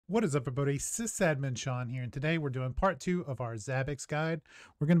What is up, everybody? Sysadmin Sean here, and today we're doing part 2 of our Zabbix guide.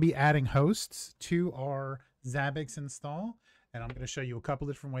 We're going to be adding hosts to our Zabbix install, and I'm going to show you a couple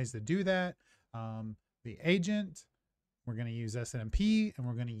different ways to do that. The agent, we're going to use SNMP, and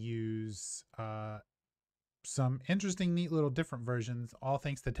we're going to use some interesting, neat little different versions, all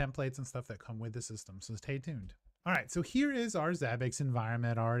thanks to templates and stuff that come with the system. So stay tuned. All right, so here is our Zabbix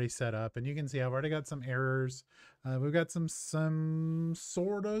environment already set up, and you can see I've already got some errors. We've got some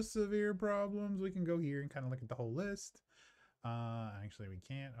sort of severe problems. We can go here and kind of look at the whole list. Actually, we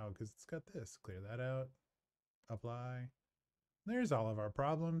can't. Oh, because it's got this. Clear that out. Apply. There's all of our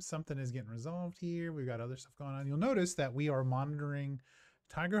problems. Something is getting resolved here. We've got other stuff going on. You'll notice that we are monitoring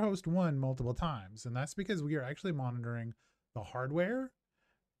TigerHost 1 multiple times, and that's because we are actually monitoring the hardware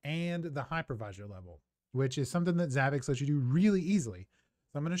and the hypervisor level, which is something that Zabbix lets you do really easily.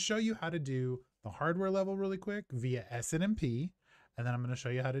 So I'm going to show you how to do the hardware level really quick via SNMP, and then I'm going to show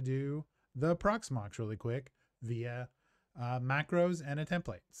you how to do the Proxmox really quick via macros and a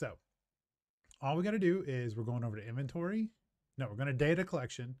template. So all we got to do is we're going over to inventory. No, we're going to data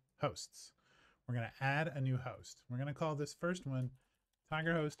collection hosts. We're going to add a new host. We're going to call this first one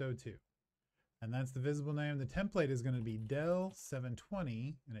TigerHost02. And that's the visible name. The template is going to be Dell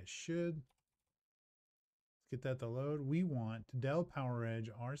 720, and it should get that to load. We want Dell PowerEdge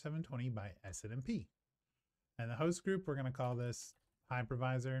R720 by SNMP. And the host group, we're going to call this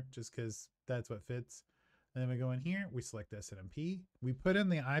hypervisor just because that's what fits. And then we go in here, we select SNMP. We put in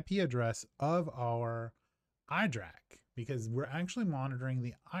the IP address of our iDRAC because we're actually monitoring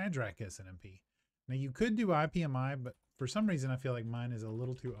the iDRAC SNMP. Now you could do IPMI, but for some reason I feel like mine is a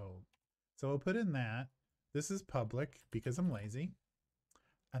little too old. So we'll put in that. This is public because I'm lazy.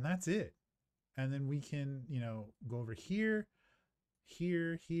 And that's it. And then we can, go over here,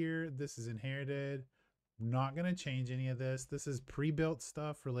 here. This is inherited. Not going to change any of this. This is pre-built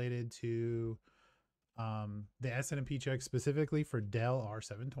stuff related to the SNMP check specifically for Dell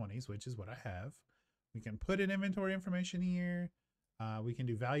R720s, which is what I have. We can put in inventory information here. We can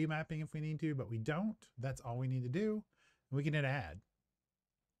do value mapping if we need to, but we don't. That's all we need to do. And we can hit add.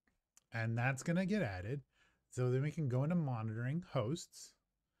 And that's going to get added. So then we can go into monitoring hosts.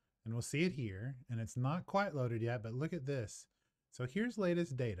 And we'll see it here, and it's not quite loaded yet, but look at this. So here's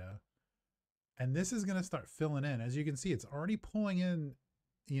latest data, and this is going to start filling in. As you can see, it's already pulling in,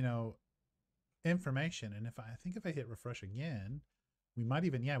 information. And I think if I hit refresh again, we might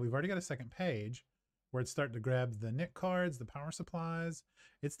even, we've already got a second page where it's starting to grab the NIC cards, the power supplies.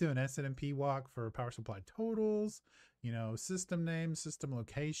 It's doing SNMP walk for power supply totals, system name, system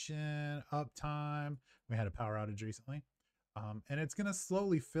location, uptime. We had a power outage recently. And it's going to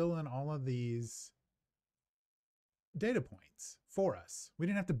slowly fill in all of these data points for us. We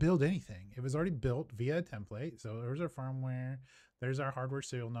didn't have to build anything. It was already built via a template. So there's our firmware. There's our hardware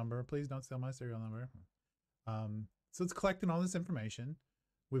serial number. Please don't steal my serial number. So it's collecting all this information.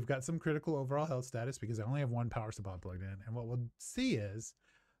 We've got some critical overall health status because I only have one power supply plugged in. And what we'll see is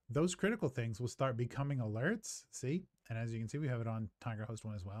those critical things will start becoming alerts. See? And as you can see, we have it on TigerHost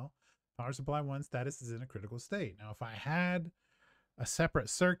 1 as well. Power supply 1 status is in a critical state. Now, if I had a separate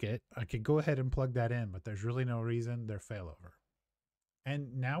circuit, I could go ahead and plug that in, but there's really no reason. They're failover.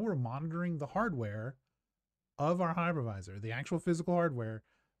 And now we're monitoring the hardware of our hypervisor, the actual physical hardware,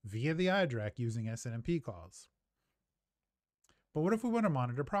 via the iDRAC using SNMP calls. But what if we want to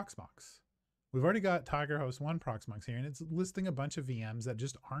monitor Proxmox? We've already got TigerHost 1 Proxmox here, and it's listing a bunch of VMs that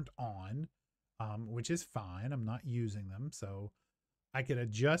just aren't on, which is fine. I'm not using them, so I could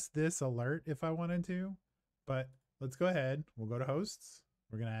adjust this alert if I wanted to, but let's go ahead. We'll go to hosts.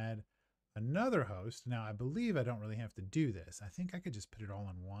 We're going to add another host. Now, I believe I don't really have to do this. I think I could just put it all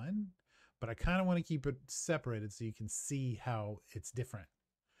in one, but I kind of want to keep it separated so you can see how it's different.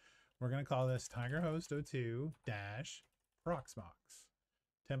 We're going to call this TigerHost02-Proxmox.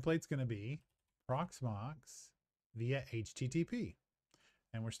 Template's going to be Proxmox via HTTP.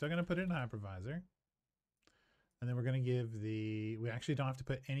 And we're still going to put it in hypervisor. And then we're going to give we actually don't have to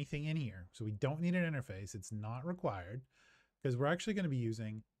put anything in here. So we don't need an interface. It's not required because we're actually going to be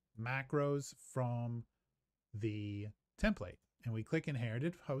using macros from the template. And we click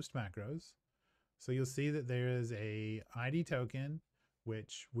inherited host macros. So you'll see that there is a ID token,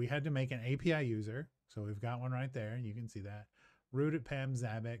 which we had to make an API user. So we've got one right there. You can see that. Root at PAM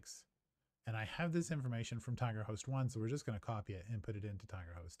Zabbix. And I have this information from TigerHost 1. So we're just going to copy it and put it into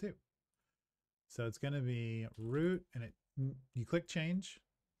TigerHost 2. So it's going to be root, and you click change,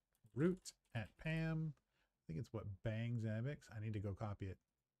 root at PAM. I think it's what, Bang Zabbix. I need to go copy it.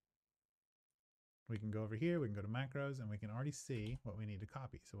 We can go over here, we can go to macros, and we can already see what we need to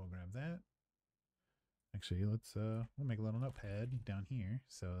copy. So we'll grab that. Actually, we'll make a little notepad down here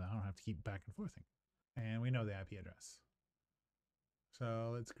so that I don't have to keep back and forthing. And we know the IP address.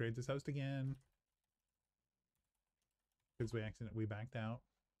 So let's create this host again because we backed out.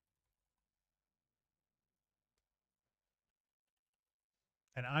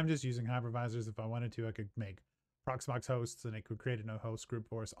 And I'm just using hypervisors. If I wanted to, I could make Proxmox hosts and it could create a no host group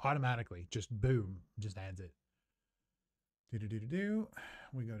for us automatically. Just boom, just adds it.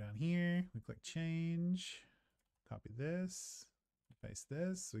 We go down here, we click change, copy this, paste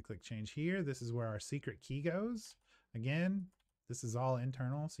this. We click change here. This is where our secret key goes. Again, this is all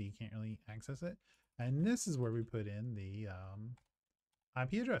internal, so you can't really access it. And this is where we put in the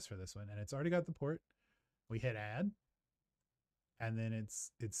IP address for this one, and it's already got the port. We hit add, and then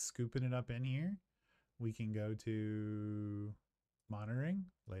it's scooping it up in here. We can go to monitoring,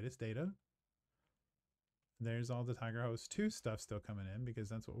 latest data. There's all the TigerHost 2 stuff still coming in because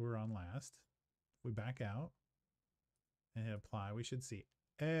that's what we were on last. If we back out and hit apply, we should see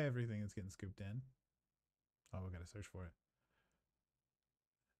everything that's getting scooped in. Oh, we got to search for it.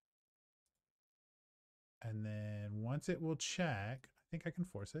 And then once it will check, I think I can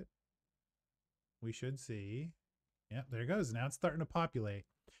force it. We should see. Yep, there it goes. Now it's starting to populate.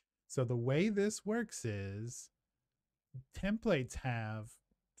 So the way this works is templates have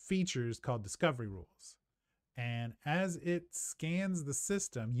features called discovery rules. And as it scans the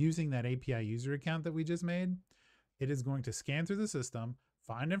system using that API user account that we just made, it is going to scan through the system,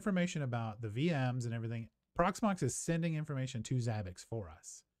 find information about the VMs and everything. Proxmox is sending information to Zabbix for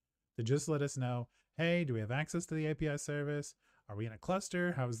us to just let us know, hey, do we have access to the API service? Are we in a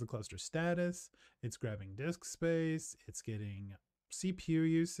cluster? How is the cluster status? It's grabbing disk space. It's getting CPU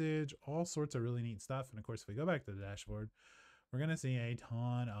usage, all sorts of really neat stuff. And of course, if we go back to the dashboard, we're going to see a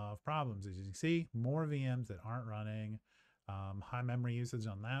ton of problems. As you can see, more VMs that aren't running, high memory usage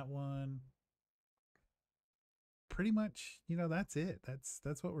on that one. Pretty much, that's it.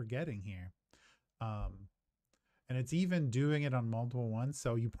 That's what we're getting here. And it's even doing it on multiple ones.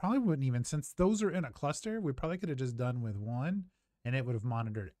 So you probably wouldn't even, since those are in a cluster, we probably could have just done with one and it would have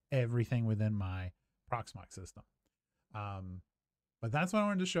monitored everything within my Proxmox system. But that's what I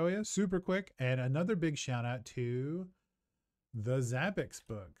wanted to show you super quick. And another big shout out to the Zabbix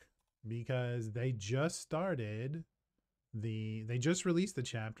book because they just started they just released the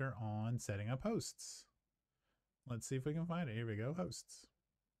chapter on setting up hosts. Let's see if we can find it. Here we go, hosts.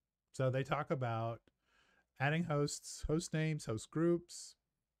 So they talk about adding hosts, host names, host groups,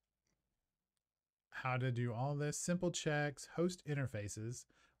 how to do all this, simple checks, host interfaces,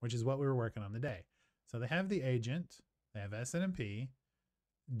 which is what we were working on today. So they have the agent, they have SNMP,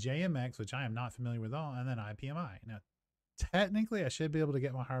 JMX, which I am not familiar with all, and then IPMI. Now, technically, I should be able to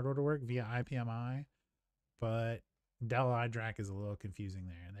get my hard order work via IPMI, but Dell iDRAC is a little confusing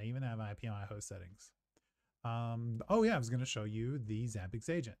there. And they even have IPMI host settings. Oh yeah, I was going to show you the Zabbix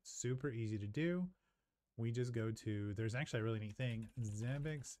agent. Super easy to do. We just go to, there's actually a really neat thing,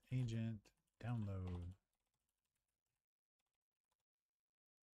 Zabbix agent download.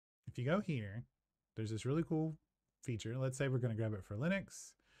 If you go here, there's this really cool feature. Let's say we're going to grab it for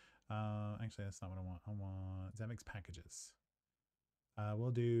Linux. Actually, that's not what I want. I want Zabbix packages.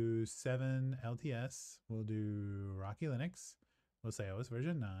 We'll do 7 LTS. We'll do Rocky Linux. We'll say OS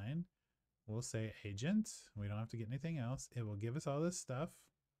version 9. We'll say agent. We don't have to get anything else. It will give us all this stuff.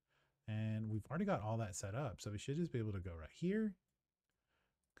 And we've already got all that set up. So we should just be able to go right here.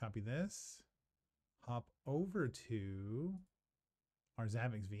 Copy this. Hop over to our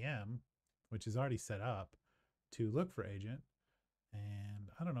Zabbix VM, which is already set up to look for agent. And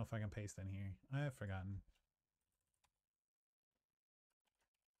I don't know if I can paste in here. I have forgotten.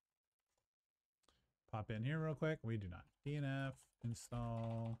 Pop in here real quick. We do not. DNF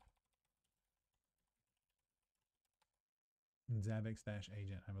install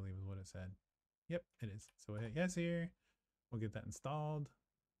Zabbix-agent, I believe is what it said. Yep, it is. So we'll hit yes here. We'll get that installed.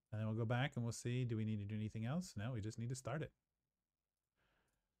 And then we'll go back and we'll see, do we need to do anything else? No, we just need to start it.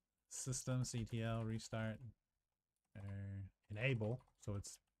 System CTL restart or enable. So it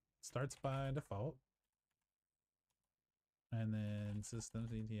starts by default. And then system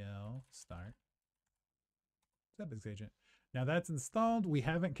CTL start Zabbix agent. Now that's installed. We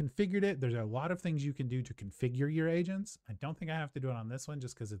haven't configured it. There's a lot of things you can do to configure your agents. I don't think I have to do it on this one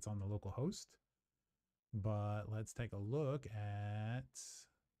just because it's on the local host. But let's take a look at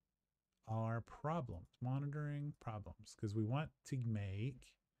our problems, monitoring problems, because we want to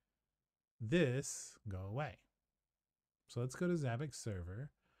make this go away. So let's go to Zabbix server.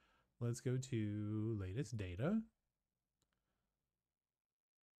 Let's go to latest data.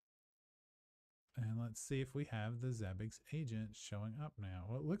 And let's see if we have the Zabbix agent showing up now.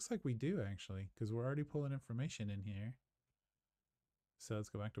 Well, it looks like we do actually, because we're already pulling information in here. So let's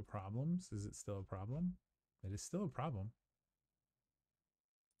go back to problems. Is it still a problem? It is still a problem.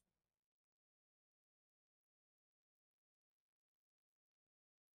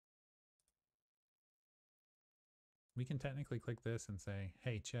 We can technically click this and say,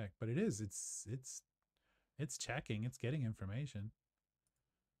 hey, check, but it's checking, it's getting information.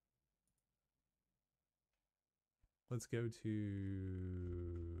 Let's go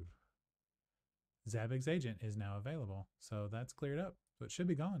to Zabbix agent is now available. So that's cleared up. So it should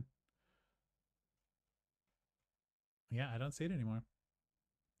be gone. Yeah, I don't see it anymore.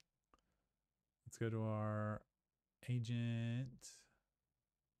 Let's go to our agent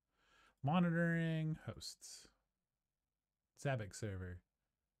monitoring hosts. Zabbix server.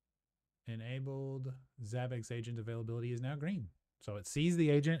 Enabled Zabbix agent availability is now green. So it sees the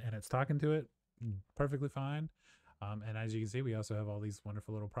agent and it's talking to it perfectly fine. And as you can see, we also have all these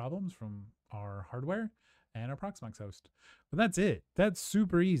wonderful little problems from our hardware and our Proxmox host. But that's it. That's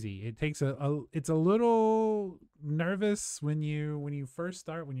super easy. It takes it's a little nervous when you first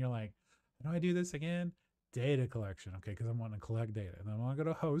start, when you're like, how do I do this again? Data collection. Okay, because I'm wanting to collect data. And then I'm going to go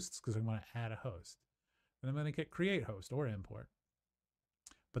to hosts because I'm going to add a host. And I'm going to click create host or import.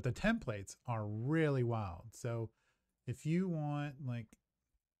 But the templates are really wild. So if you want, like,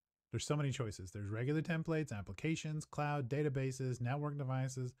 there's so many choices. There's regular templates, applications, cloud, databases, network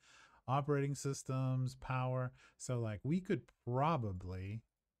devices, operating systems, power. So like we could probably,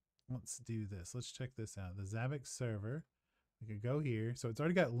 let's do this. Let's check this out. The Zabbix server. We could go here. So it's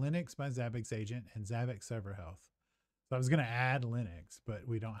already got Linux by Zabbix agent and Zabbix server health. So I was going to add Linux, but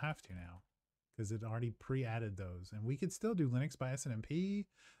we don't have to now because it already pre-added those. And we could still do Linux by SNMP,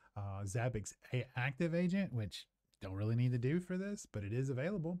 Zabbix active agent, which don't really need to do for this, but it is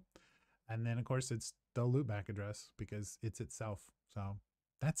available. And then of course it's the loopback address because it's itself. So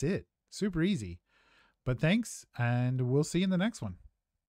that's it. Super easy. But thanks, and we'll see you in the next one.